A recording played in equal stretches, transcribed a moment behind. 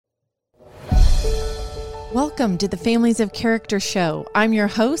Welcome to the Families of Character Show. I'm your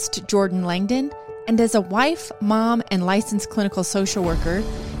host, Jordan Langdon, and as a wife, mom, and licensed clinical social worker,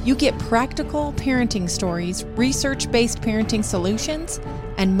 you get practical parenting stories, research-based parenting solutions,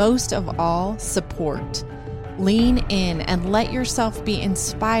 and most of all, support. Lean in and let yourself be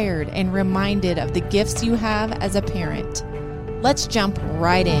inspired and reminded of the gifts you have as a parent. Let's jump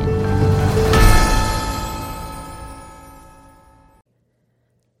right in.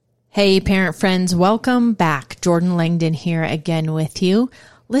 Hey, parent friends, welcome back. Jordan Langdon here again with you.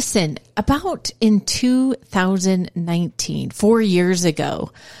 Listen, about in 2019, 4 years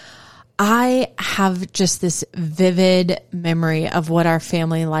ago, I have just this vivid memory of what our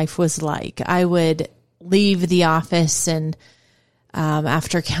family life was like. I would leave the office and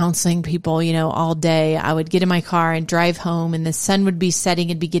after counseling people, all day, I would get in my car and drive home and the sun would be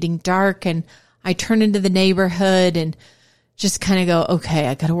setting and be getting dark. And I turn into the neighborhood and just kind of go, okay,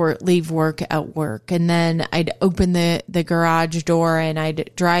 I got to leave work at work. And then I'd open the garage door and I'd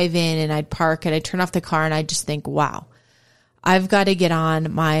drive in and I'd park and I'd turn off the car and I'd just think, wow, I've got to get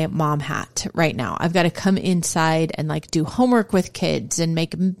on my mom hat right now. I've got to come inside and do homework with kids and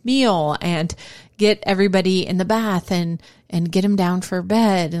make a meal and get everybody in the bath and get them down for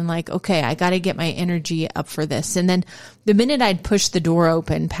bed. And okay, I got to get my energy up for this. And then the minute I'd push the door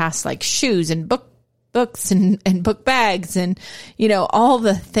open past shoes and books and book bags and, all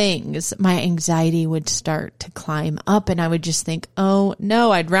the things, my anxiety would start to climb up and I would just think, oh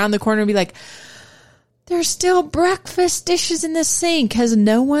no, I'd round the corner and be like, there's still breakfast dishes in the sink. Has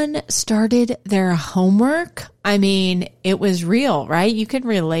no one started their homework? I mean, it was real, right? You can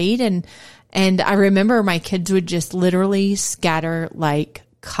relate. And I remember my kids would just literally scatter like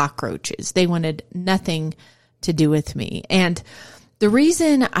cockroaches. They wanted nothing to do with me. And the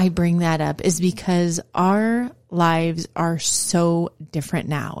reason I bring that up is because our lives are so different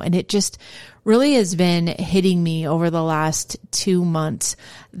now. And it just really has been hitting me over the last 2 months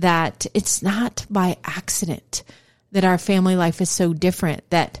that it's not by accident that our family life is so different,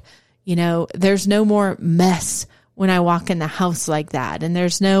 that, there's no more mess when I walk in the house like that. And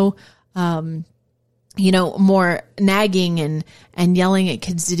there's no, more nagging and yelling at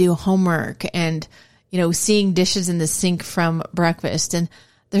kids to do homework and, seeing dishes in the sink from breakfast. And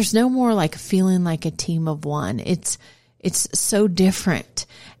there's no more feeling like a team of one. It's so different.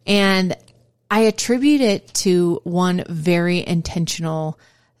 And I attribute it to one very intentional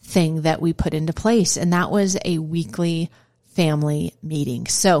thing that we put into place. And that was a weekly family meeting.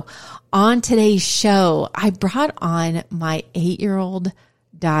 So on today's show, I brought on my 8-year-old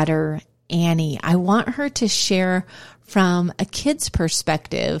daughter, Annie. I want her to share from a kid's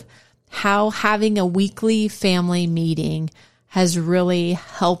perspective how having a weekly family meeting has really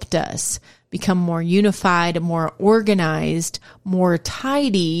helped us become more unified, more organized, more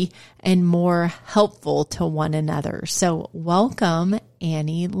tidy, and more helpful to one another. So welcome,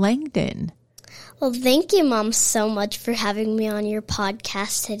 Annie Langdon. Well, thank you, Mom, so much for having me on your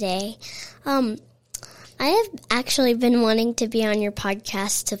podcast today. I have actually been wanting to be on your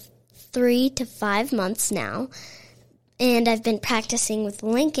podcast to 3 to 5 months now. And I've been practicing with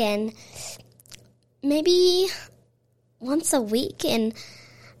Lincoln maybe once a week. And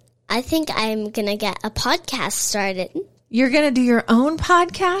I think I'm going to get a podcast started. You're going to do your own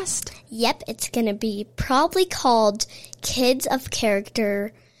podcast? Yep, it's going to be probably called Kids of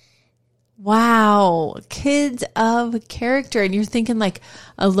Character. Wow, Kids of Character. And you're thinking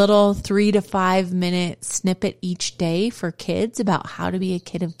a little 3 to 5 minute snippet each day for kids about how to be a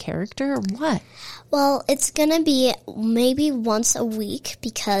kid of character, or what? Well, it's going to be maybe once a week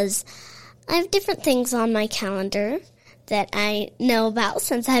because I have different things on my calendar that I know about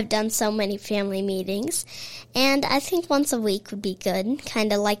since I've done so many family meetings. And I think once a week would be good,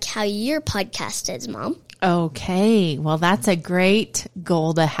 kind of like how your podcast is, Mom. Okay, well, that's a great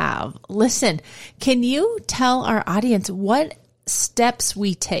goal to have. Listen, can you tell our audience what steps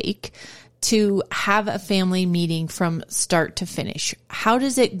we take to have a family meeting from start to finish? How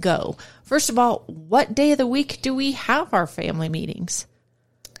does it go? First of all, what day of the week do we have our family meetings?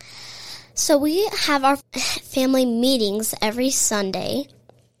 So we have our family meetings every Sunday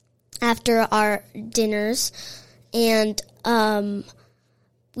after our dinners, and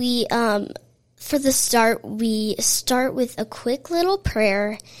for the start, we start with a quick little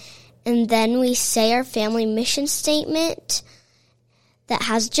prayer, and then we say our family mission statement that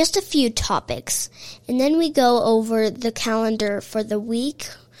has just a few topics. And then we go over the calendar for the week,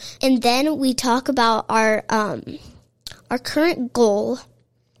 and then we talk about our current goal.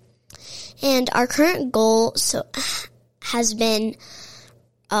 And our current goal has been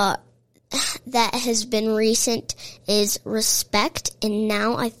recent is respect, and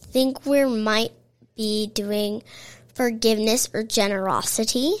now I think we might be doing forgiveness or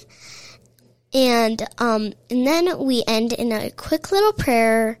generosity. And then we end in a quick little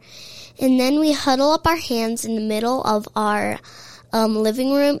prayer, and then we huddle up our hands in the middle of our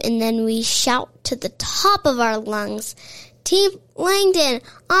living room, and then we shout to the top of our lungs, Team Langdon,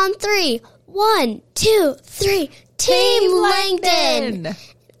 on 3. 1, 2, 3. Team Langdon!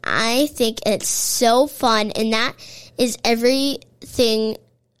 I think it's so fun, and that is everything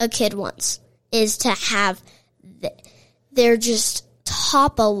a kid wants, is to have they're just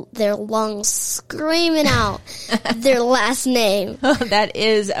top of their lungs screaming out their last name. That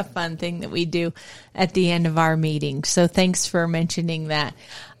is a fun thing that we do at the end of our meeting. So thanks for mentioning that.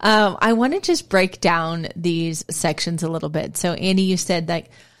 I want to just break down these sections a little bit. So Andy, you said that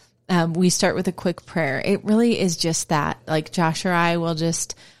we start with a quick prayer. It really is just that. Like Josh or I will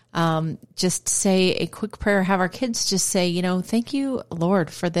just say a quick prayer, have our kids just say, thank you,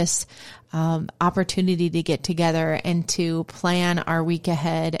 Lord, for this opportunity to get together and to plan our week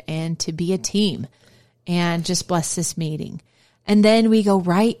ahead and to be a team, and just bless this meeting. And then we go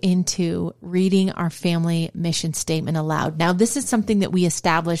right into reading our family mission statement aloud. Now, this is something that we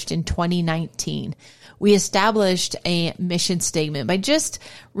established in 2019. We established a mission statement by just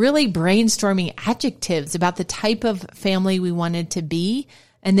really brainstorming adjectives about the type of family we wanted to be,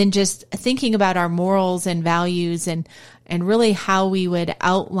 and then just thinking about our morals and values and really how we would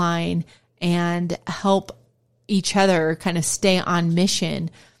outline and help each other kind of stay on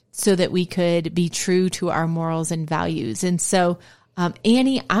mission so that we could be true to our morals and values. And so,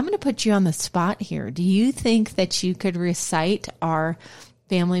 Annie, I'm going to put you on the spot here. Do you think that you could recite our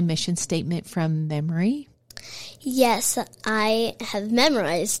family mission statement from memory? Yes, I have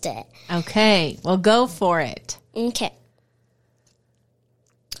memorized it. Okay, well, go for it. Okay.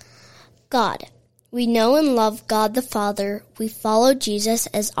 God. We know and love God the Father. We follow Jesus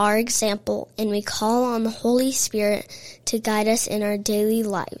as our example, and we call on the Holy Spirit to guide us in our daily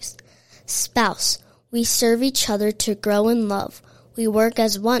lives. Spouse. We serve each other to grow in love. We work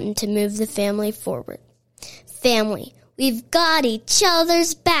as one to move the family forward. Family. We've got each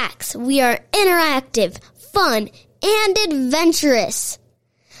other's backs. We are interactive, fun, and adventurous.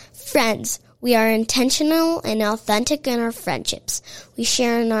 Friends. We are intentional and authentic in our friendships. We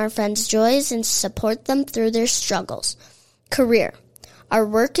share in our friends' joys and support them through their struggles. Career. Our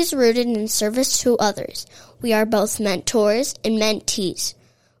work is rooted in service to others. We are both mentors and mentees.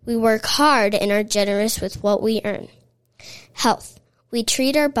 We work hard and are generous with what we earn. Health. We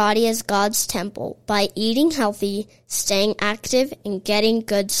treat our body as God's temple by eating healthy, staying active, and getting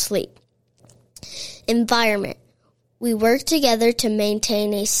good sleep. Environment. We work together to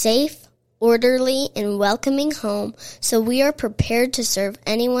maintain a safe, orderly, and welcoming home, so we are prepared to serve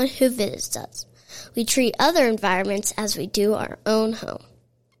anyone who visits us. We treat other environments as we do our own home.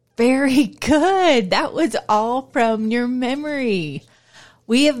 Very good. That was all from your memory.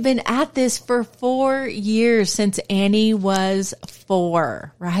 We have been at this for 4 years, since Annie was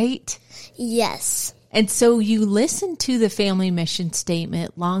 4, right? Yes. And so you listened to the family mission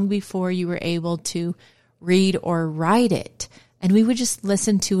statement long before you were able to read or write it. And we would just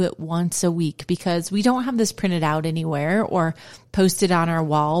listen to it once a week, because we don't have this printed out anywhere or posted on our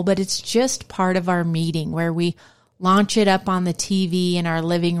wall, but it's just part of our meeting where we launch it up on the TV in our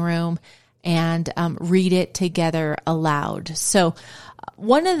living room and read it together aloud. So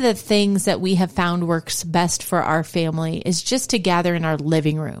one of the things that we have found works best for our family is just to gather in our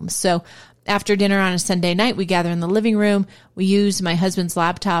living room. So after dinner on a Sunday night, we gather in the living room. We use my husband's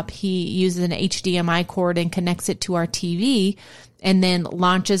laptop. He uses an HDMI cord and connects it to our TV, and then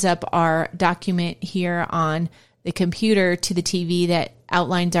launches up our document here on the computer to the TV that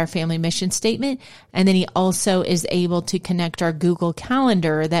outlines our family mission statement. And then he also is able to connect our Google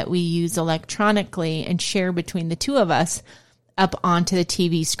Calendar that we use electronically and share between the two of us up onto the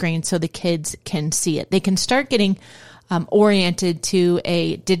TV screen so the kids can see it. They can start getting oriented to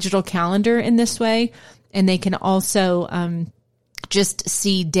a digital calendar in this way. And they can also just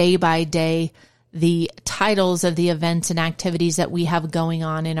see day by day the titles of the events and activities that we have going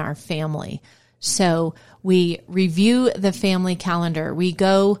on in our family. So we review the family calendar. We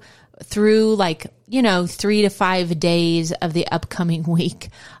go through 3 to 5 days of the upcoming week.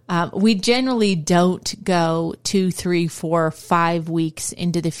 We generally don't go 2, 3, 4, 5 weeks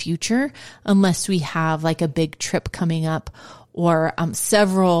into the future unless we have like a big trip coming up or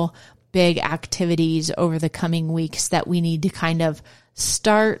several big activities over the coming weeks that we need to kind of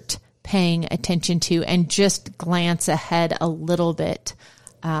start paying attention to and just glance ahead a little bit,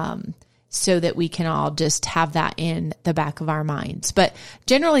 so that we can all just have that in the back of our minds. But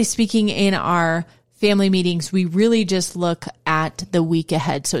generally speaking, in our family meetings, we really just look at the week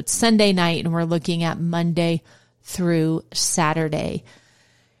ahead. So it's Sunday night and we're looking at Monday through Saturday.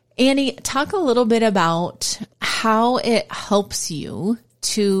 Annie, talk a little bit about how it helps you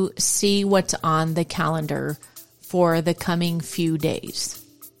to see what's on the calendar for the coming few days.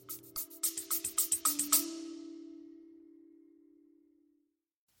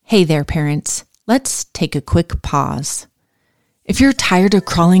 Hey there, parents. Let's take a quick pause. If you're tired of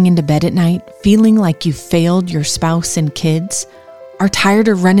crawling into bed at night, feeling like you failed your spouse and kids, are tired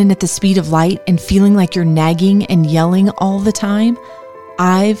of running at the speed of light and feeling like you're nagging and yelling all the time,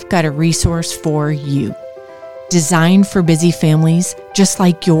 I've got a resource for you. Designed for busy families just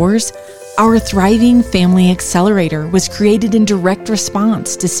like yours, our Thriving Family Accelerator was created in direct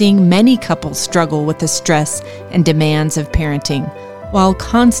response to seeing many couples struggle with the stress and demands of parenting while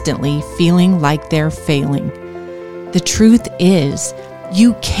constantly feeling like they're failing. The truth is,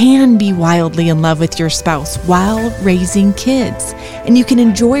 you can be wildly in love with your spouse while raising kids, and you can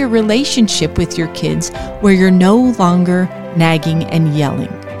enjoy a relationship with your kids where you're no longer nagging and yelling.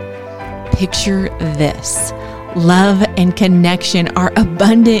 Picture this. Love and connection are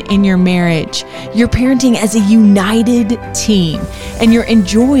abundant in your marriage. You're parenting as a united team, and you're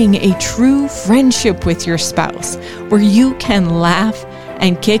enjoying a true friendship with your spouse where you can laugh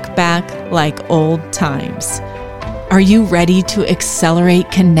and kick back like old times. Are you ready to accelerate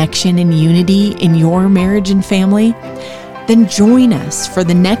connection and unity in your marriage and family? Then join us for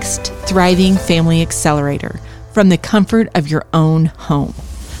the next Thriving Family Accelerator from the comfort of your own home.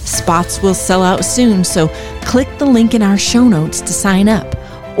 Spots will sell out soon, so click the link in our show notes to sign up,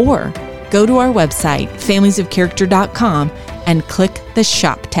 or go to our website, familiesofcharacter.com, and click the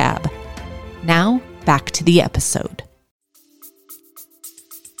Shop tab. Now, back to the episode.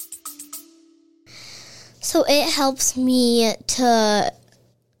 So it helps me to,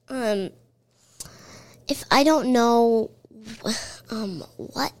 if I don't know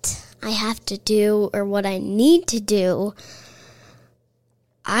what I have to do or what I need to do,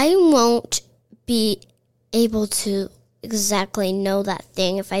 I won't be able to exactly know that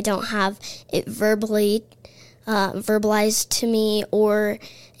thing if I don't have it verbalized to me, or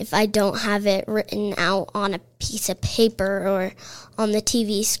if I don't have it written out on a piece of paper or on the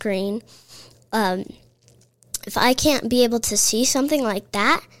TV screen. If I can't be able to see something like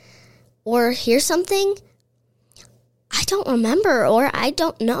that or hear something, I don't remember or I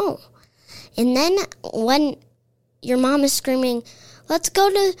don't know. And then when your mom is screaming,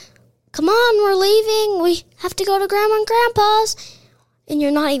 come on, we're leaving, we have to go to Grandma and Grandpa's, and you're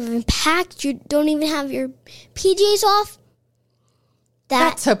not even packed, you don't even have your PJs off,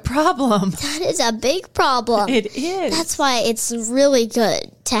 that's a problem. That is a big problem. It is. That's why it's really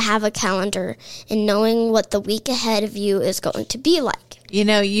good to have a calendar and knowing what the week ahead of you is going to be like. You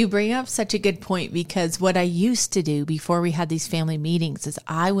know, you bring up such a good point, because what I used to do before we had these family meetings is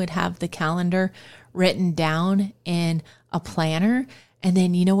I would have the calendar written down in a planner, and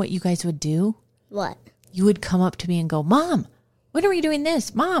then you know what you guys would do? What? You would come up to me and go, Mom, when are we doing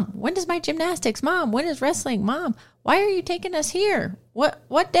this? Mom, when is my gymnastics? Mom, when is wrestling? Mom, why are you taking us here?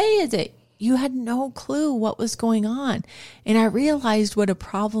 What day is it? You had no clue what was going on. And I realized what a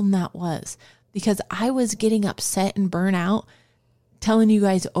problem that was, because I was getting upset and burnt out telling you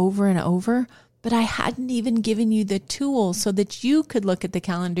guys over and over, but I hadn't even given you the tools so that you could look at the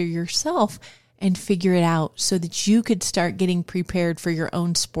calendar yourself and figure it out, so that you could start getting prepared for your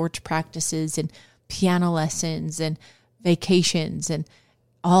own sports practices and piano lessons and vacations and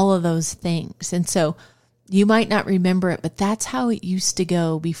all of those things. And so you might not remember it, but that's how it used to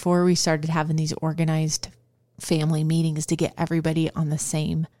go before we started having these organized family meetings to get everybody on the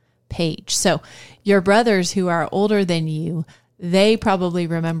same page. So your brothers who are older than you, they probably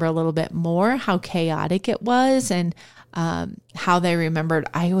remember a little bit more how chaotic it was, and how they remembered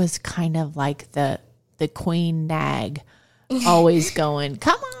I was kind of like the queen nag, always going,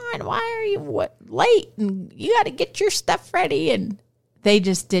 come on, why are you late? And you got to get your stuff ready. And they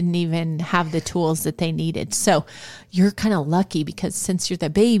just didn't even have the tools that they needed. So you're kind of lucky, because since you're the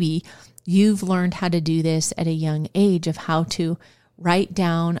baby, you've learned how to do this at a young age, of how to write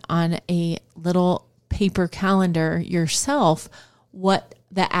down on a little paper calendar yourself what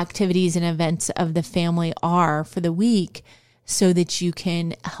the activities and events of the family are for the week, so that you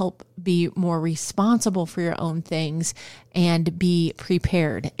can help be more responsible for your own things and be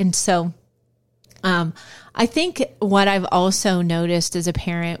prepared. And so I think what I've also noticed as a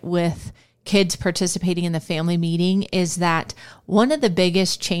parent with kids participating in the family meeting is that one of the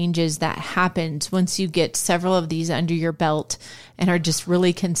biggest changes that happens once you get several of these under your belt and are just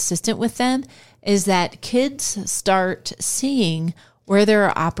really consistent with them is that kids start seeing where there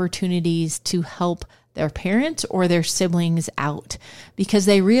are opportunities to help their parents or their siblings out, because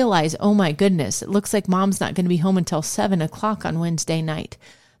they realize, oh my goodness, it looks like mom's not going to be home until 7:00 on Wednesday night.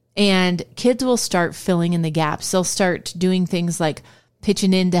 And kids will start filling in the gaps. They'll start doing things like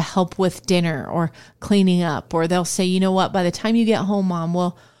pitching in to help with dinner or cleaning up, or they'll say, you know what, by the time you get home, Mom,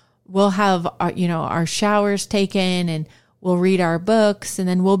 we'll have our showers taken and we'll read our books, and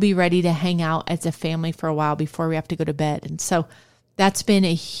then we'll be ready to hang out as a family for a while before we have to go to bed. And so that's been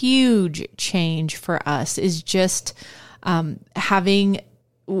a huge change for us, is just having,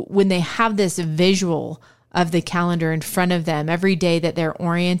 when they have this visual of the calendar in front of them every day that they're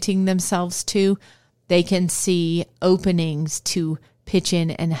orienting themselves to, they can see openings to pitch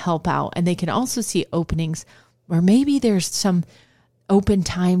in and help out. And they can also see openings where maybe there's some open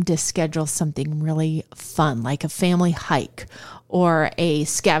time to schedule something really fun, like a family hike or a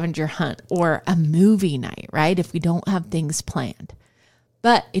scavenger hunt or a movie night, right? If we don't have things planned.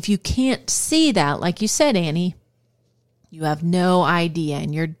 But if you can't see that, like you said, Annie, you have no idea,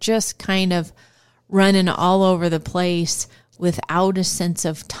 and you're just kind of running all over the place without a sense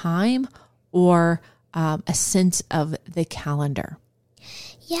of time or a sense of the calendar.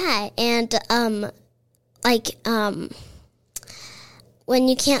 Yeah, and when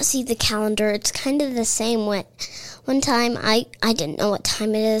you can't see the calendar, it's kind of the same. One time I didn't know what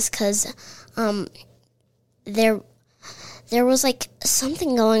time it is because there was like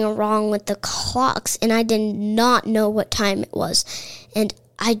something going wrong with the clocks, and I did not know what time it was, and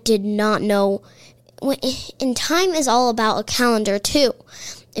I did not know. And time is all about a calendar too.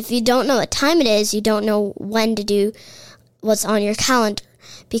 If you don't know what time it is, you don't know when to do what's on your calendar,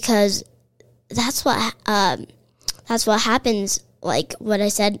 because that's what happens. Like what I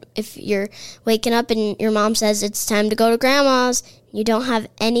said, if you're waking up and your mom says it's time to go to grandma's, you don't have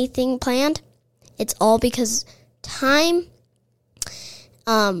anything planned, it's all because time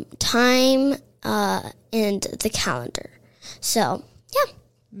and the calendar. So, yeah.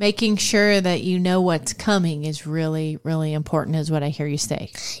 Making sure that you know what's coming is really, really important, is what I hear you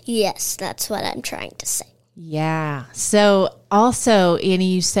say. Yes, that's what I'm trying to say. Yeah. So also,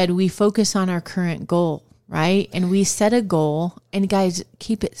 Annie, you said we focus on our current goal, right? And we set a goal, and guys,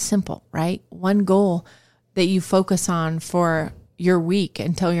 keep it simple, right? One goal that you focus on for your week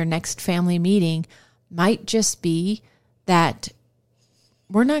until your next family meeting might just be that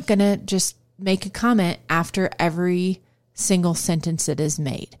we're not going to just make a comment after every single sentence that is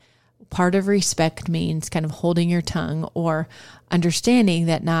made. Part of respect means kind of holding your tongue, or understanding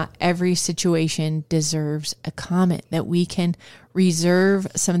that not every situation deserves a comment, that we can reserve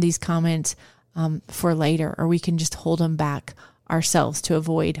some of these comments for later, or we can just hold them back ourselves to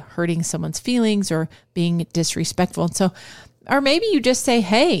avoid hurting someone's feelings or being disrespectful. And so, or maybe you just say,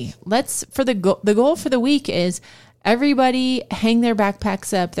 hey, the goal for the week is everybody hang their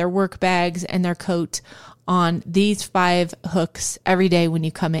backpacks up, their work bags and their coat on these 5 hooks every day when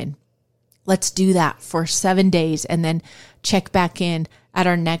you come in. Let's do that for 7 days, and then check back in at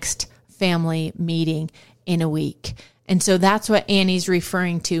our next family meeting in a week. And so that's what Annie's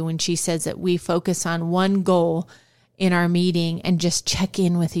referring to when she says that we focus on one goal in our meeting and just check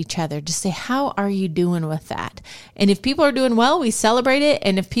in with each other. Just say, how are you doing with that? And if people are doing well, we celebrate it.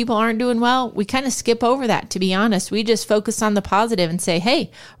 And if people aren't doing well, we kind of skip over that, to be honest. We just focus on the positive and say, hey,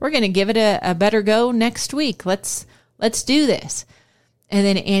 we're going to give it a better go next week. Let's do this. And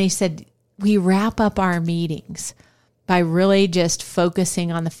then Annie said, we wrap up our meetings by really just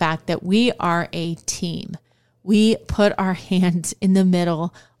focusing on the fact that we are a team. We put our hands in the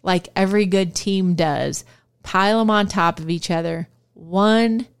middle like every good team does, pile them on top of each other.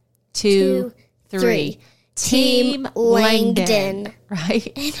 1, 2, 3. Team Langdon. Right?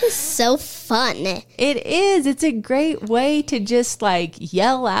 It is so fun. It is. It's a great way to just like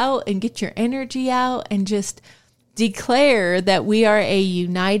yell out and get your energy out and just declare that we are a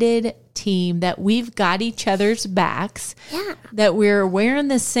united team, that we've got each other's backs, that we're wearing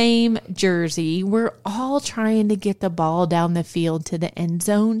the same jersey. We're all trying to get the ball down the field to the end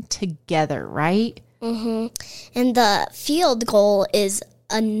zone together, right? Mm-hmm. And the field goal is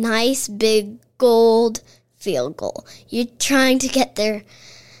a nice big gold field goal. You're trying to get there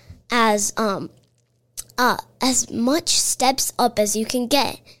as much steps up as you can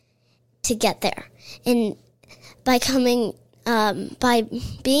get to get there. And by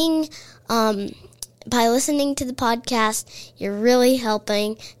listening to the podcast, you're really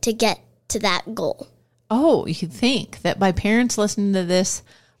helping to get to that goal. Oh, you think that by parents listening to this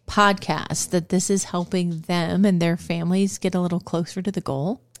podcast, that this is helping them and their families get a little closer to the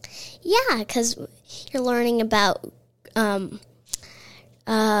goal? Yeah, because you're learning about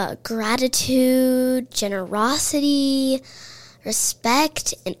gratitude, generosity,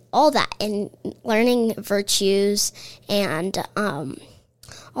 respect and all that, and learning virtues and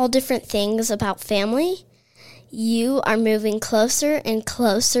all different things about family, you are moving closer and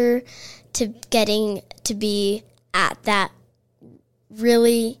closer to getting to be at that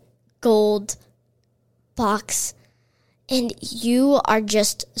really gold box. And you are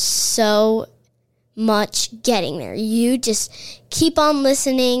just so much getting there. You just keep on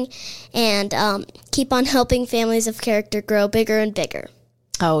listening and keep on helping families of character grow bigger and bigger.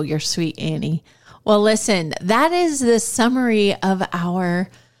 Oh, you're sweet, Annie. Well, listen, that is the summary of our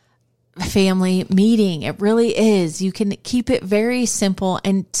family meeting. It really is. You can keep it very simple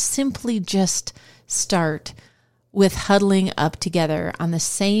and simply just start with huddling up together on the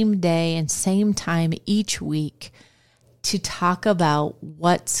same day and same time each week to talk about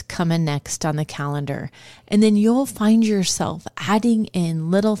what's coming next on the calendar. And then you'll find yourself adding in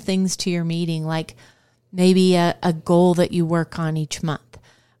little things to your meeting, like maybe a goal that you work on each month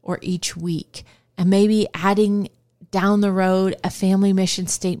or each week, and maybe adding down the road a family mission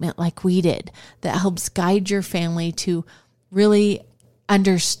statement like we did that helps guide your family to really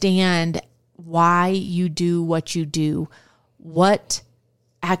understand why you do what you do, what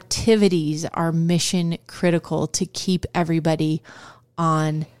activities are mission critical to keep everybody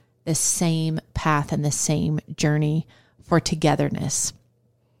on the same path and the same journey for togetherness.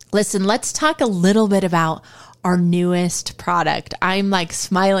 Listen, let's talk a little bit about our newest product. I'm like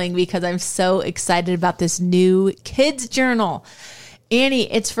smiling because I'm so excited about this new kids journal.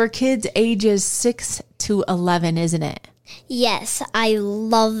 Annie, it's for kids ages 6 to 11, isn't it? Yes, I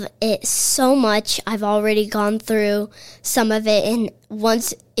love it so much. I've already gone through some of it, and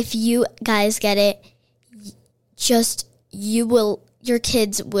if you guys get it, your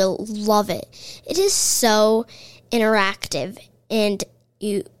kids will love it. It is so interactive, and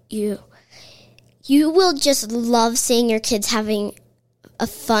you will just love seeing your kids having a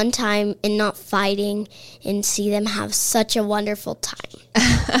fun time and not fighting, and see them have such a wonderful time.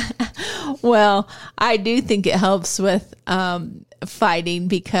 Well, I do think it helps with fighting,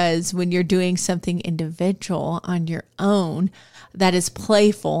 because when you're doing something individual on your own that is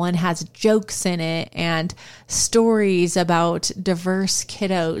playful and has jokes in it and stories about diverse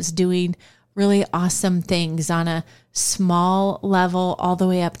kiddos doing really awesome things on a small level all the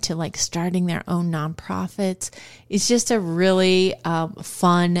way up to like starting their own nonprofits, it's just a really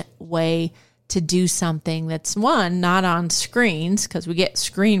fun way to do something that's, one, not on screens, because we get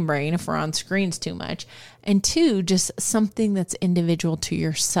screen brain if we're on screens too much, and two, just something that's individual to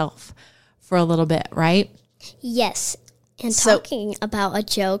yourself for a little bit, right? Yes. And talking about a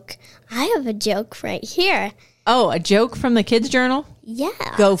joke, I have a joke right here. Oh, a joke from the kids' journal?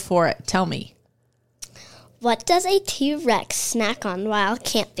 Yeah. Go for it. Tell me. What does a T-Rex snack on while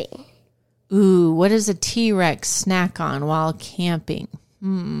camping? Ooh, what does a T-Rex snack on while camping?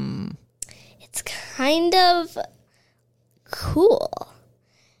 It's kind of cool.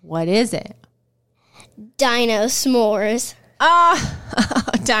 What is it? Dino s'mores.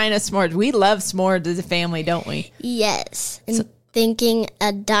 Dino s'mores. We love s'mores as a family, don't we? Yes. And thinking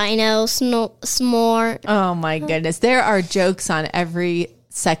a dino s'more. Oh, my goodness. There are jokes on every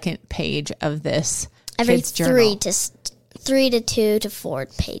second page of this kids' journal. 3 to 2 to 4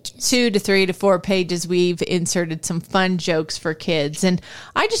 pages. 2 to 3 to 4 pages, we've inserted some fun jokes for kids. And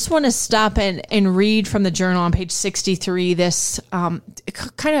I just want to stop and read from the journal on page 63, this kind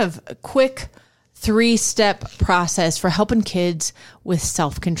of quick 3-step process for helping kids with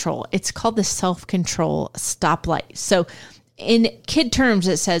self-control. It's called the self-control stoplight. So in kid terms,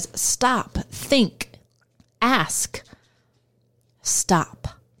 it says stop, think, ask,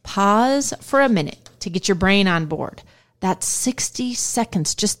 stop, pause for a minute to get your brain on board. That's 60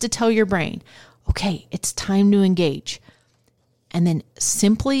 seconds just to tell your brain, okay, it's time to engage. And then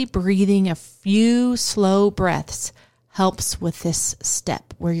simply breathing a few slow breaths helps with this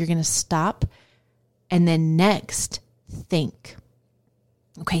step where you're going to stop and then next think.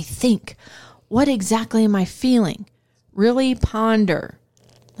 Okay, think. What exactly am I feeling? Really ponder.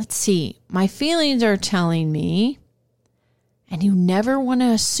 Let's see. My feelings are telling me, and you never want to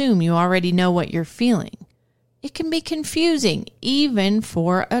assume you already know what you're feeling. It can be confusing, even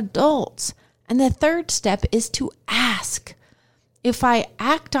for adults. And the third step is to ask. If I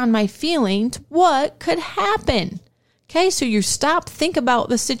act on my feelings, what could happen? Okay, so you stop, think about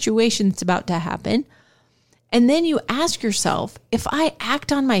the situation that's about to happen, and then you ask yourself, if I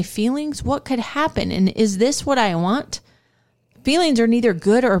act on my feelings, what could happen? And is this what I want? Feelings are neither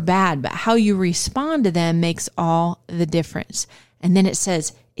good or bad, but how you respond to them makes all the difference. And then it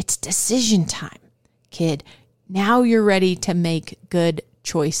says, it's decision time, kid. Now you're ready to make good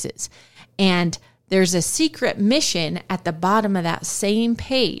choices. And there's a secret mission at the bottom of that same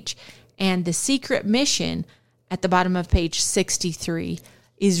page. And the secret mission at the bottom of page 63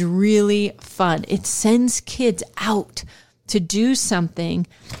 is really fun. It sends kids out to do something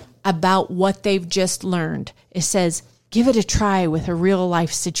about what they've just learned. It says, give it a try with a real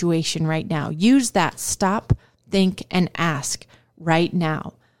life situation right now. Use that stop, think, and ask right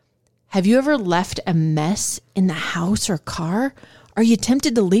now. Have you ever left a mess in the house or car? Are you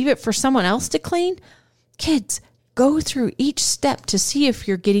tempted to leave it for someone else to clean? Kids, go through each step to see if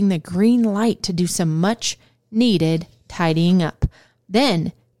you're getting the green light to do some much needed tidying up.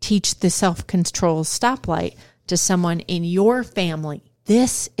 Then teach the self-control stoplight to someone in your family.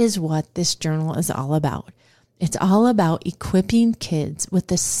 This is what this journal is all about. It's all about equipping kids with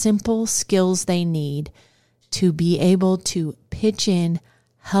the simple skills they need to be able to pitch in,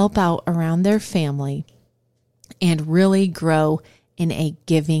 help out around their family, and really grow in a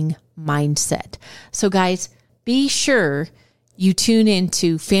giving mindset. So guys, be sure you tune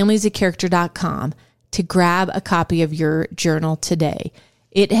into familiesofcharacter.com to grab a copy of your journal today.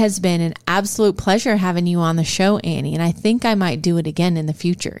 It has been an absolute pleasure having you on the show, Annie, and I think I might do it again in the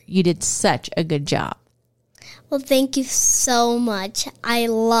future. You did such a good job. Well, thank you so much. I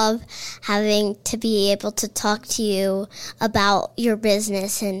love having to be able to talk to you about your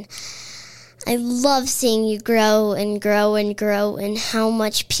business, and I love seeing you grow and grow and grow and how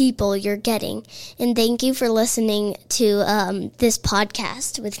much people you're getting. And thank you for listening to this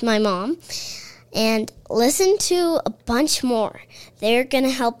podcast with my mom. And listen to a bunch more. They're going to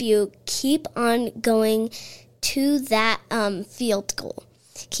help you keep on going to that field goal.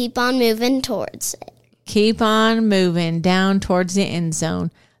 Keep on moving towards it. Keep on moving down towards the end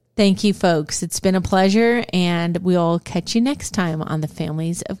zone. Thank you, folks. It's been a pleasure, and we'll catch you next time on the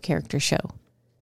Families of Character Show.